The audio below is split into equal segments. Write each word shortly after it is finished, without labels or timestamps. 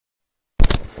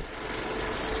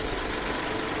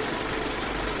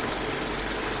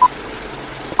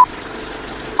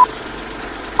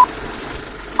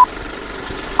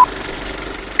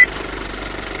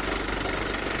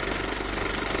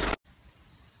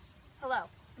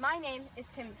My name is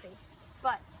Timothy,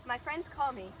 but my friends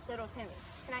call me Little Timmy.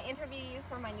 Can I interview you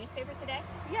for my newspaper today?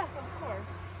 Yes, of course.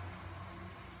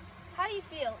 How do you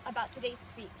feel about today's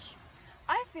speech?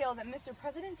 I feel that Mr.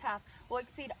 President Taft will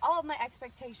exceed all of my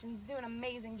expectations and do an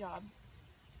amazing job.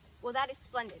 Well, that is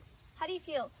splendid. How do you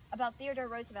feel about Theodore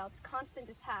Roosevelt's constant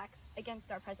attacks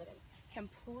against our president?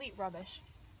 Complete rubbish.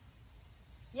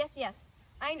 Yes,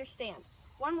 I understand.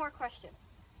 One more question.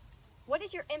 What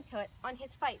is your input on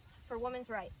his fights for women's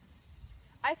rights?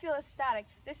 I feel ecstatic.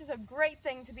 This is a great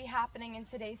thing to be happening in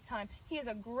today's time. He is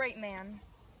a great man.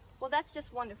 Well, that's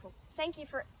just wonderful. Thank you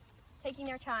for taking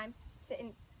your time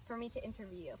for me to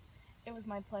interview you. It was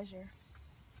my pleasure.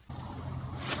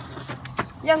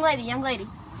 Young lady,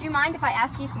 do you mind if I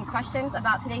ask you some questions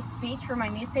about today's speech for my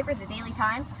newspaper, the Daily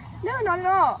Times? No, not at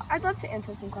all. I'd love to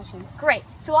answer some questions. Great.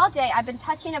 So all day I've been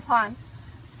touching upon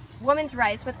women's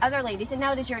rights with other ladies, and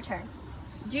now it is your turn.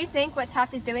 Do you think what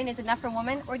Taft is doing is enough for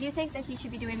women, or do you think that he should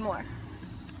be doing more?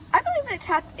 I believe that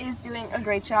Taft is doing a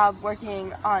great job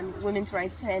working on women's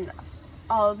rights and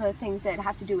all of the things that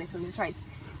have to do with women's rights.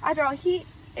 After all, he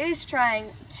is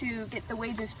trying to get the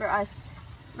wages for us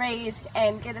raised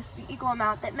and get us the equal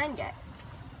amount that men get.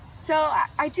 So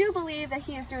I do believe that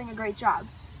he is doing a great job,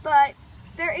 but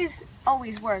there is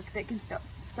always work that can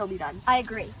still be done. I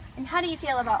agree. And how do you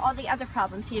feel about all the other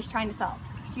problems he is trying to solve?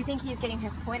 Do you think he is getting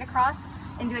his point across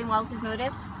and doing well with his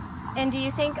motives? And do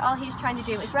you think all he's trying to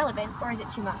do is relevant, or is it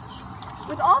too much?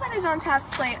 With all that is on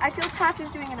Taft's plate, I feel Taft is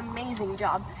doing an amazing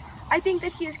job. I think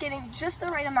that he is getting just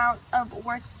the right amount of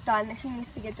work done that he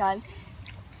needs to get done,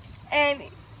 and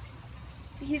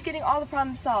he's getting all the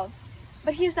problems solved.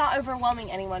 But he's not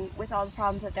overwhelming anyone with all the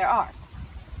problems that there are.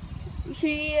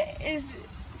 He is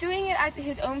doing it at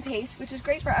his own pace, which is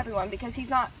great for everyone because he's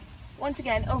not, once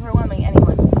again, overwhelming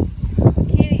anyone.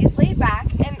 He is laid back,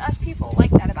 and us people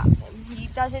like that about him. He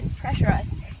doesn't pressure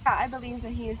us. Yeah, I believe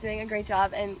that he is doing a great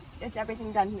job, and it's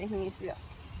everything done that he needs to do.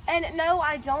 And no,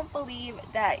 I don't believe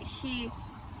that he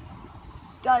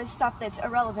does stuff that's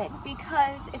irrelevant,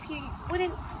 because if he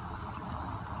wouldn't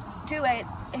do it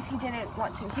if he didn't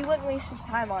want to. He wouldn't waste his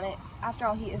time on it. After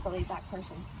all, he is a laid-back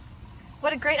person.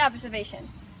 What a great observation.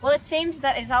 Well, it seems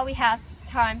that is all we have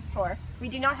time for. We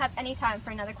do not have any time for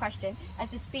another question,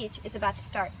 as the speech is about to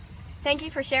start. Thank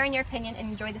you for sharing your opinion, and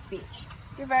enjoy the speech.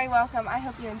 You're very welcome. I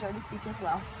hope you enjoyed the speech as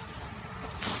well.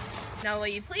 Now will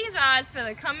you please rise for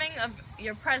the coming of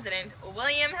your president,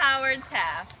 William Howard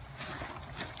Taft.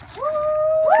 Woo!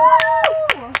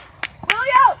 Woo!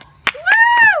 William!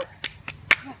 Woo!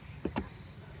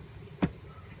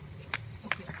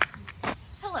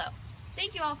 Hello.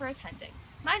 Thank you all for attending.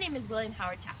 My name is William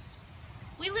Howard Taft.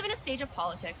 We live in a stage of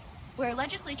politics where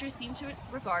legislatures seem to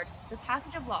regard the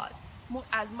passage of laws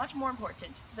as much more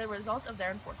important than the results of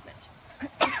their enforcement.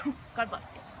 God bless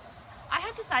you. I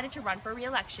have decided to run for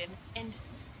re-election and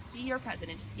be your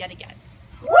president yet again.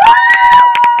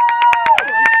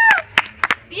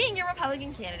 Being your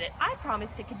Republican candidate, I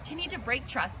promise to continue to break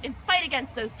trust and fight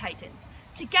against those titans.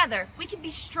 Together, we can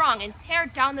be strong and tear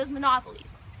down those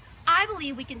monopolies. I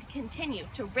believe we can continue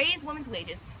to raise women's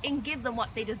wages and give them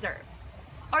what they deserve.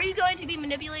 Are you going to be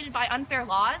manipulated by unfair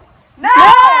laws?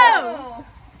 No!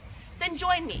 Then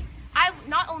join me.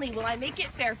 Not only will I make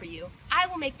it fair for you, I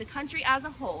will make the country as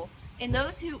a whole and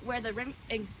those where the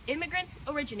immigrants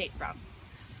originate from.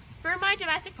 For my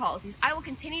domestic policies, I will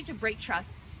continue to break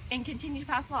trusts and continue to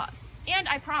pass laws. And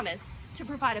I promise to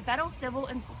provide a better civil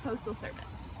and postal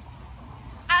service.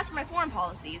 As for my foreign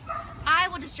policies, I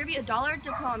will distribute $1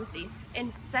 diplomacy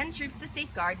and send troops to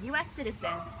safeguard U.S.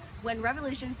 citizens when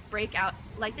revolutions break out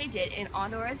like they did in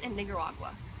Honduras and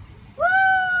Nicaragua. Woo!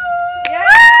 Yeah!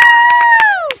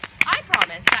 I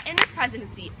promise that in this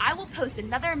presidency, I will post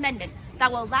another amendment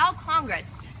that will allow Congress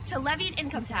to levy an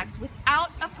income tax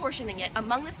without apportioning it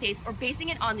among the states or basing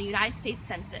it on the United States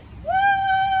Census. Woo!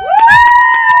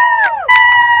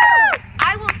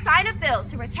 I will sign a bill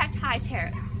to protect high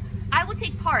tariffs. I will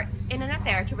take part in an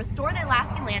affair to restore the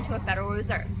Alaskan land to a Federal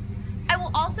Reserve. I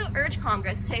will also urge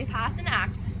Congress to pass an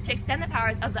act to extend the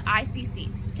powers of the ICC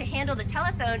to handle the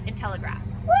telephone and telegraph.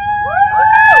 Woo!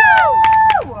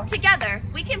 Together,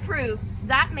 we can prove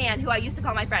that man who I used to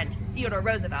call my friend, Theodore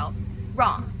Roosevelt,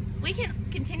 wrong. We can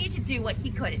continue to do what he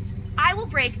couldn't. I will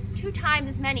break 2 times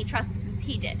as many trusts as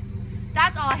he did.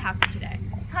 That's all I have for today.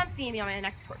 Come see me on my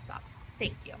next tour stop.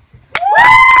 Thank you.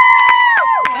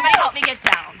 Somebody help me get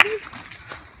down.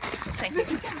 Thank you.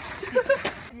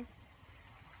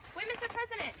 Wait, Mr.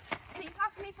 President, can you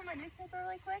talk to me for my newspaper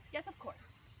really quick? Yes, of course.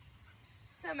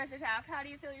 So, Mr. Taft, how do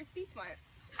you feel your speech went?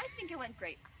 I think it went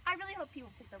great. I really hope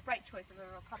people pick the right choice of a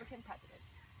Republican president.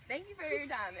 Thank you for your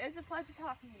time. It was a pleasure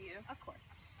talking to you. Of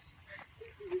course.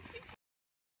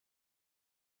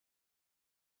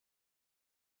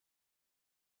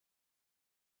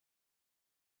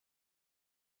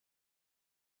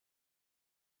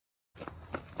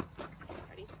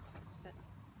 Ready? Set.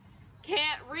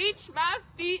 Can't reach my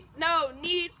feet, no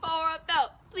need for a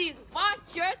belt. Please watch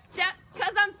your step,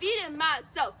 cause I'm feeding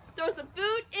myself. Throw some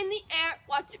food in the air,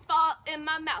 watch it fall in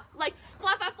my mouth. Like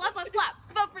flap, flap, flap, flap, flap.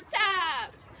 Vote for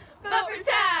Taft! Vote for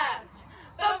Taft!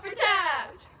 Vote for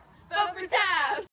Taft! Vote for Taft!